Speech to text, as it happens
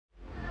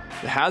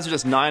The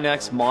HZRDUS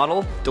 9X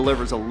model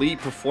delivers elite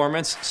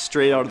performance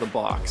straight out of the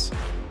box.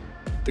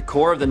 The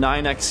core of the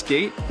 9X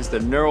skate is the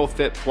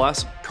NeuroFit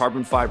Plus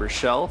carbon fiber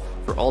shell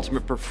for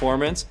ultimate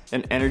performance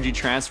and energy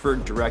transfer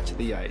direct to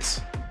the ice.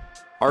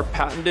 Our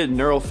patented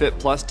NeuroFit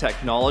Plus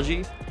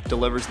technology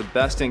delivers the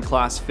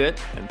best-in-class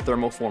fit and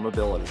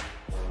thermoformability.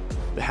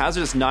 The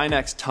HZRDUS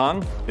 9X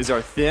tongue is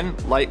our thin,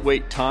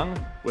 lightweight tongue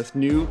with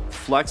new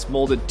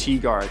flex-molded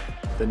T-guard.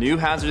 The new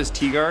HZRDUS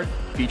T-guard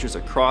features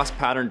a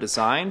cross-pattern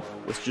design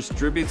which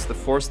distributes the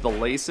force of the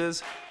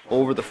laces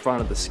over the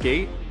front of the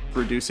skate,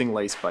 reducing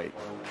lace bite.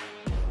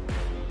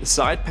 The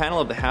side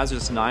panel of the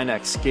HZRDUS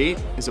 9X skate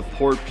is a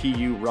poured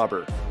PU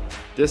rubber.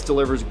 This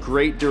delivers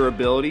great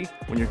durability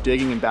when you're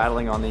digging and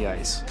battling on the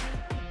ice.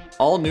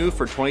 All new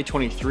for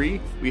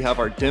 2023, we have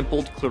our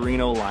dimpled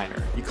Clarino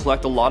liner. You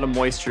collect a lot of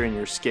moisture in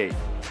your skate.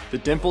 The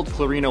dimpled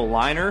Clarino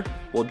liner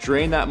will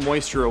drain that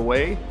moisture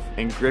away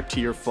and grip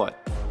to your foot.